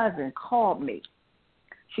 my cousin called me.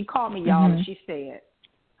 She called me, y'all, and she said,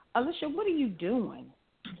 Alicia, what are you doing?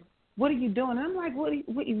 What are you doing? And I'm like, what are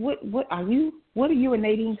you and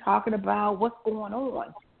Nadine talking about? What's going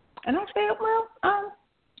on? And I said, well,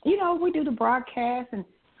 we do the broadcast and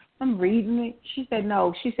I'm reading it. She said,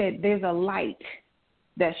 no. She said, there's a light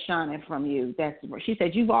that's shining from you. She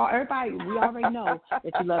said, we already know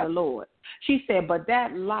that you love the Lord. She said, but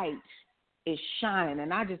that light is shining.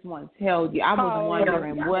 And I just want to tell you, I was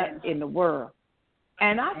wondering what in the world.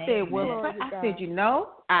 And I said,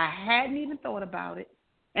 I hadn't even thought about it.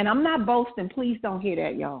 And I'm not boasting. Please don't hear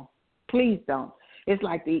that, y'all. Please don't. It's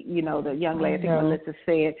like the young lady, I think Melissa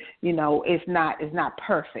said, it's not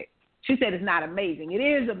perfect. She said it's not amazing. It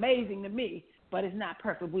is amazing to me, but it's not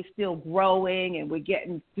perfect. We're still growing and we're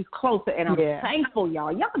getting closer. And I'm thankful,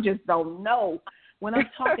 y'all. Y'all just don't know. When I'm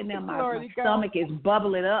talking to my stomach is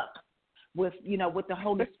bubbling up with the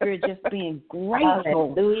Holy Spirit just being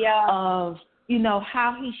grateful of,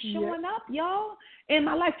 how he's showing up, y'all, in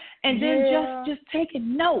my life. And then just take a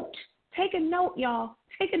note, y'all.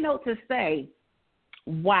 Take a note to say,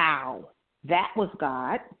 wow, that was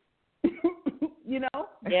God.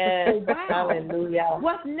 Yes. Oh, wow. Hallelujah.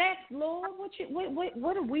 What's next, Lord?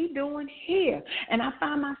 What are we doing here? And I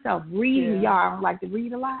find myself reading, y'all. I don't like to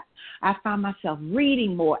read a lot. I find myself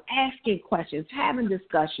reading more, asking questions, having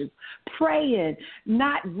discussions, praying,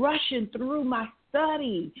 not rushing through my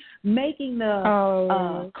study, making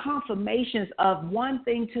the confirmations of one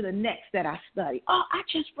thing to the next that I study. Oh, I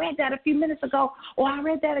just read that a few minutes ago, or I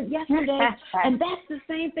read that yesterday, and that's the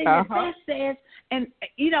same thing that says, and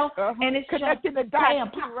and it's connecting just the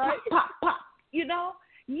dots, pop, right? pop,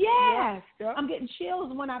 Yes, I'm getting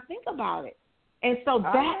chills when I think about it, and so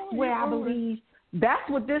that's where I believe that's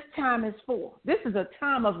what this time is for. This is a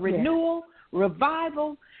time of renewal,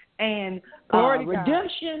 revival, and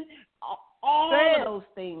redemption. All of those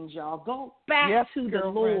things, y'all. Go back to the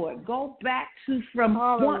Lord. Go back to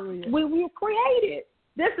when we were created.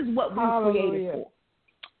 This is what we were created for.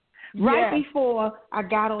 Right before I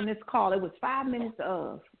got on this call, it was 5 minutes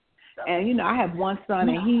of, and I have one son,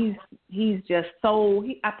 and he's just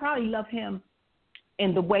I probably love him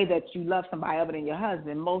in the way that you love somebody other than your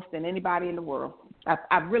husband, most than anybody in the world.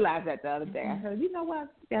 I realized that the other day. I said, you know what?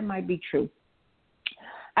 That might be true.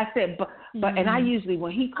 I said, but and I usually,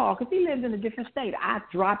 when he called, because he lives in a different state, I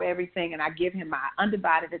drop everything and I give him my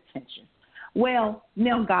undivided attention. Well,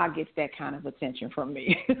 now God gets that kind of attention from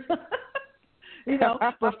me.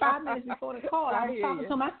 But 5 minutes before the call, I was talking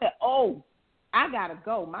to him. I said, I gotta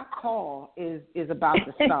go. My call is about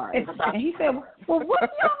to start. And he said, well, what are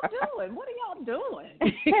y'all doing? What are y'all doing?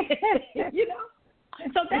 You know?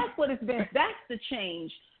 And so that's what it's been. That's the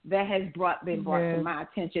change that has been brought to my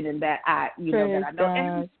attention, and that I know. And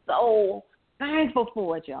I'm so thankful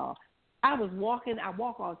for it, y'all. I walk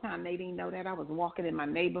all the time. They didn't know that. I was walking in my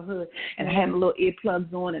neighborhood, and I had my little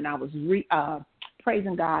earplugs on, and I was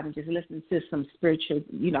praising God and just listening to some spiritual,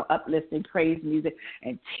 uplifting praise music,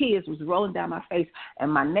 and tears was rolling down my face.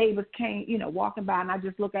 And my neighbors came, walking by, and I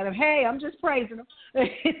just look at them. Hey, I'm just praising them.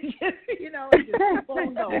 Just keep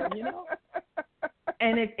on going,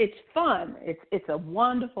 And it's fun. It's a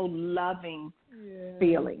wonderful, loving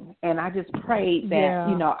feeling. And I just pray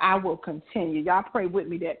that, I will continue. Y'all pray with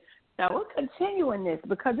me that we'll continue in this,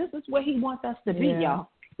 because this is where he wants us to be, y'all.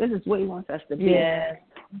 This is where he wants us to be. Yes.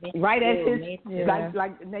 Right at his,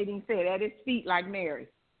 like Nadine said, at his feet like Mary.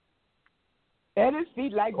 At his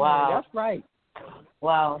feet like Mary. That's right.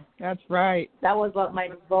 Wow. That's right. That was what my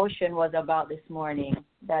devotion was about this morning,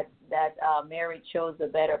 that Mary chose the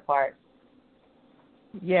better part.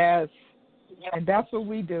 Yes. And that's what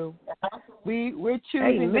we do. We're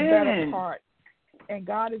choosing the better part. And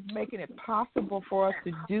God is making it possible for us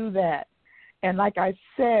to do that. And like I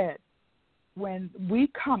said, when we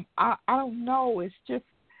come, I don't know, it's just,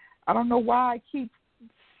 I don't know why I keep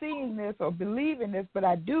seeing this or believing this, but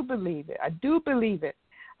I do believe it. I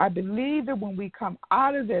believe that when we come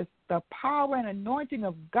out of this, the power and anointing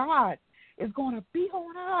of God is going to be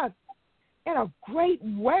on us in a great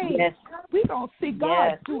way. Yes. We're going to see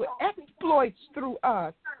God do exploits through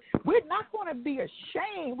us. We're not going to be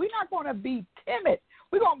ashamed. We're not going to be timid.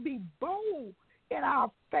 We're going to be bold in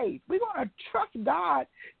our faith. We're going to trust God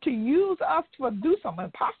to use us to do some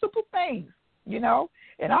impossible things,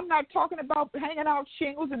 And I'm not talking about hanging out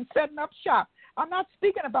shingles and setting up shop. I'm not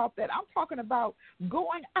speaking about that. I'm talking about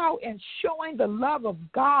going out and showing the love of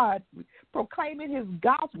God, proclaiming his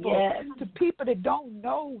gospel to people that don't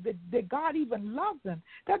know that God even loves them.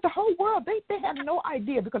 That the whole world, they have no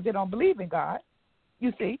idea because they don't believe in God,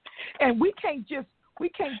 you see. And we can't just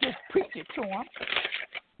preach it to them.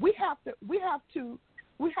 We have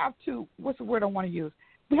to, what's the word I want to use?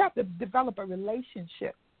 We have to develop a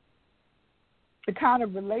relationship, the kind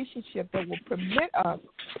of relationship that will permit us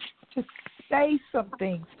to say some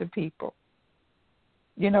things to people.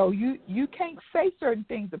 You can't say certain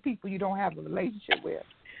things to people you don't have a relationship with.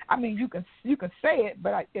 I mean, you can say it,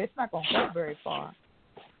 but it's not going to go very far.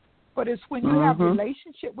 But it's when you have a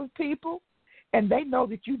relationship with people and they know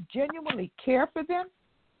that you genuinely care for them,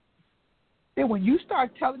 then when you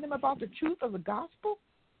start telling them about the truth of the gospel,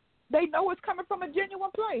 they know it's coming from a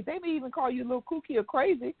genuine place. They may even call you a little kooky or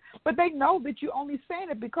crazy, but they know that you're only saying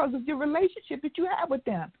it because of your relationship that you have with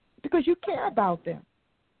them, because you care about them.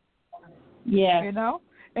 Yeah.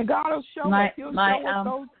 And God will show us. He'll show us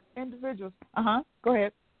those individuals. Go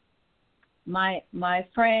ahead. My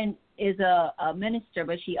friend is a minister,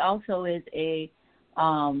 but she also is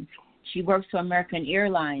she works for American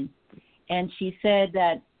Airlines, and she said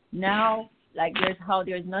that now, like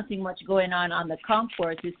there's nothing much going on the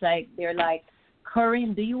concourse. It's like they're like,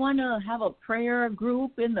 Corinne, do you want to have a prayer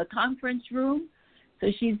group in the conference room? So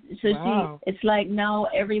it's like now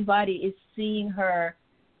everybody is seeing her.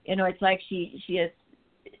 It's like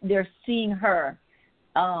they're seeing her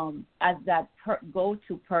as that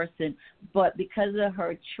go-to person. But because of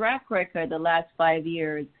her track record the last 5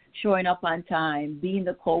 years, showing up on time, being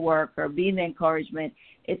the co-worker, being the encouragement,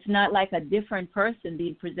 it's not like a different person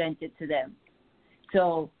being presented to them.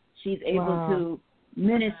 So she's able to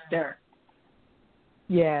minister.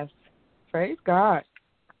 Yes. Praise God.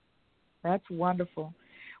 That's wonderful.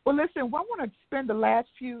 Well, listen, I want to spend the last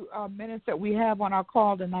few minutes that we have on our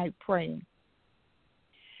call tonight praying.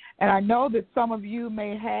 And I know that some of you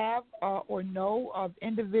may have or know of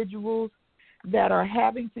individuals that are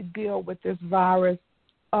having to deal with this virus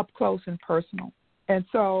up close and personal. And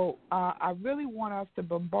so I really want us to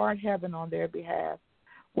bombard heaven on their behalf,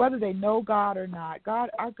 whether they know God or not.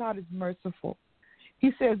 Our God is merciful.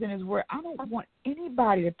 He says in his word, I don't want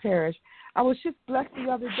anybody to perish. I was just blessed the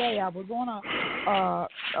other day. I was on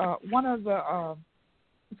one of the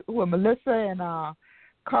Melissa and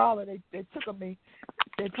Carla, they took me.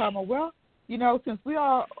 They told me, well, since we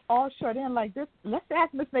are all shut in like this, let's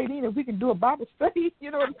ask Miss Nadine if we can do a Bible study.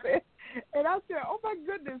 You know what I'm saying? And I said, oh, my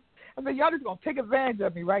goodness. I said, y'all just going to take advantage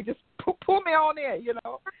of me, right? Just pull me on in,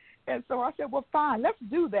 And so I said, well, fine, let's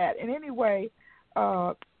do that. And anyway,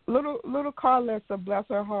 little Carlessa, bless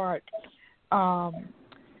her heart,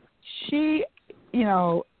 she,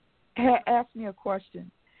 had asked me a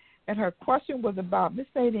question. And her question was about, Miss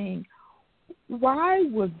Nadine, why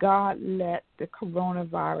would God let the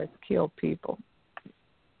coronavirus kill people?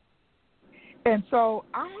 And so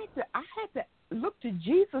I had to look to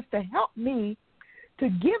Jesus to help me to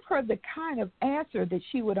give her the kind of answer that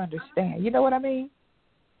she would understand. You know what I mean?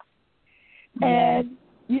 Yeah. And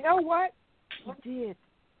you know what? He did.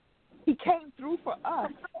 He came through for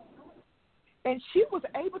us. And she was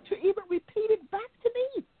able to even repeat it back to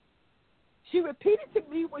me. She repeated to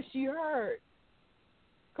me what she heard,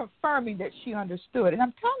 confirming that she understood. And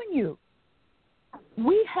I'm telling you,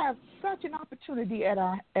 we have such an opportunity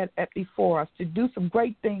before us to do some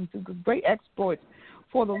great things, some great exploits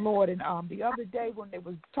for the Lord. And the other day when they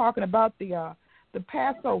was talking about the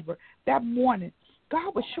Passover, that morning,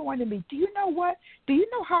 God was showing to me, do you know what? Do you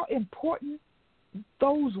know how important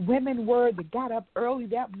those women were that got up early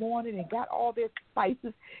that morning and got all their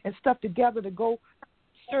spices and stuff together to go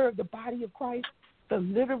serve the body of Christ, the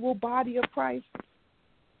literal body of Christ?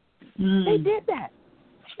 They did that.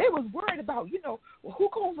 They was worried about, who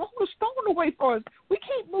going to roll the stone away for us? We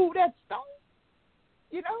can't move that stone,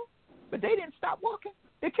 But they didn't stop walking.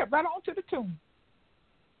 They kept right on to the tomb.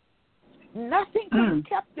 Nothing could have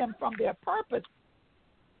kept them from their purpose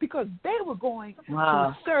because they were going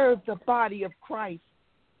to serve the body of Christ.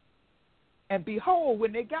 And behold,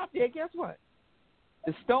 when they got there, guess what?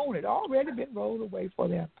 The stone had already been rolled away for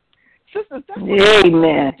them. Sisters, that's what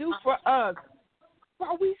God do for us.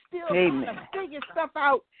 While we still trying to figure stuff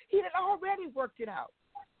out, He had already worked it out.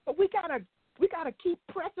 But we gotta keep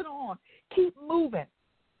pressing on, keep moving.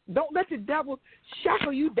 Don't let the devil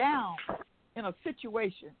shackle you down in a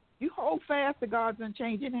situation. You hold fast to God's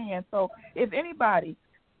unchanging hand. So if anybody,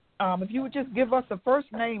 if you would just give us the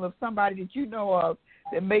first name of somebody that you know of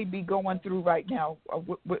that may be going through right now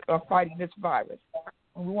fighting this virus,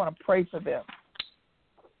 and we want to pray for them.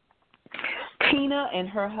 Tina and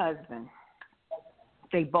her husband.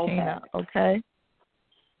 They both have it. Okay.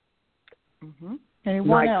 Mm-hmm.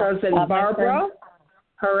 Anyone my else? cousin Barbara,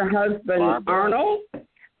 her husband Arnold,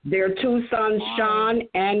 their two sons Sean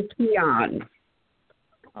and Keon.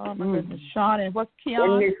 Oh my goodness, Sean and what's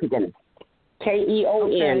Keon? In Michigan. Keon.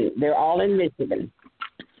 Okay. They're all in Michigan.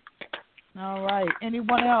 All right.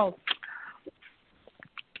 Anyone else?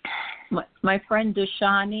 My friend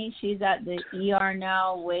Deshani, she's at the ER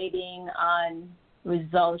now waiting on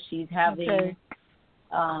results. She's having,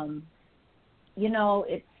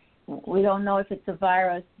 it's we don't know if it's a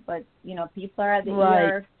virus, but, people are at the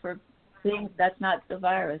ER for things that's not the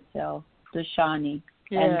virus. So Deshani.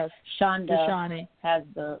 Yes. And Shonda has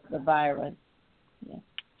the virus. Yeah.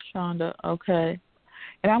 Shonda, okay.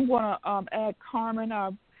 And I'm going to add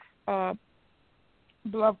Carmen,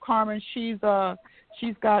 beloved Carmen. She's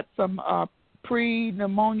got some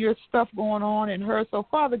pre-pneumonia stuff going on in her. So,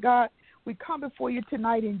 Father God, we come before you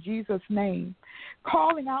tonight in Jesus' name,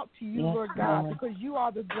 calling out to you, Lord God, because you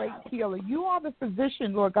are the great healer. You are the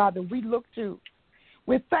physician, Lord God, that we look to.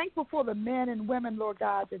 We're thankful for the men and women, Lord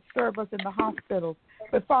God, that serve us in the hospitals.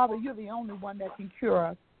 But, Father, you're the only one that can cure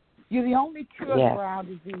us. You're the only cure for our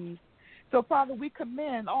disease. So, Father, we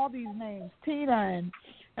commend all these names, Tina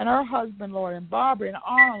and her husband, Lord, and Barbara and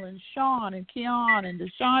Arnold and Sean and Keon and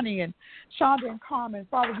Deshani and Shonda and Carmen.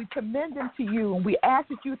 Father, we commend them to you, and we ask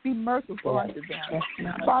that you would be merciful unto them.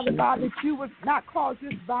 Father God, that you would not cause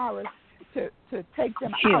this virus to take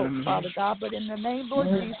them out, Father God, but in the name, Lord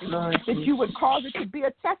Jesus, that you would cause it to be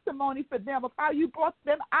a testimony for them of how you brought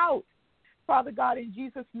them out. Father God, in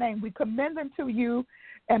Jesus' name, we commend them to you,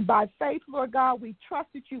 and by faith, Lord God, we trust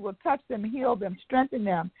that you will touch them, heal them, strengthen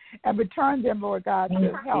them, and return them, Lord God,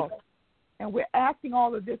 to health. And we're asking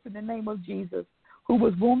all of this in the name of Jesus, who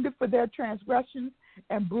was wounded for their transgressions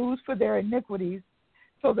and bruised for their iniquities,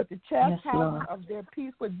 so that the chastisement of their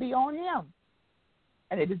peace would be on him.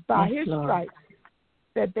 And it is by his stripes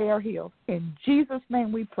that they are healed. In Jesus'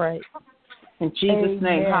 name we pray. In Jesus'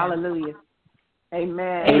 name, hallelujah.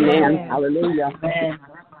 Amen. Amen. Hallelujah. Amen.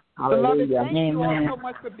 Beloved, thank you all so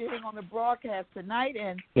much for being on the broadcast tonight.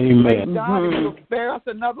 And God, if you'll spare us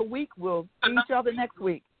another week, we'll see each other next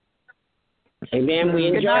week. Amen. We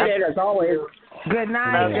enjoyed it as always. Good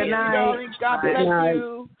night. Good night. God bless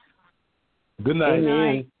you. Good night.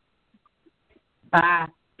 Amen. Bye.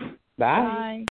 Bye.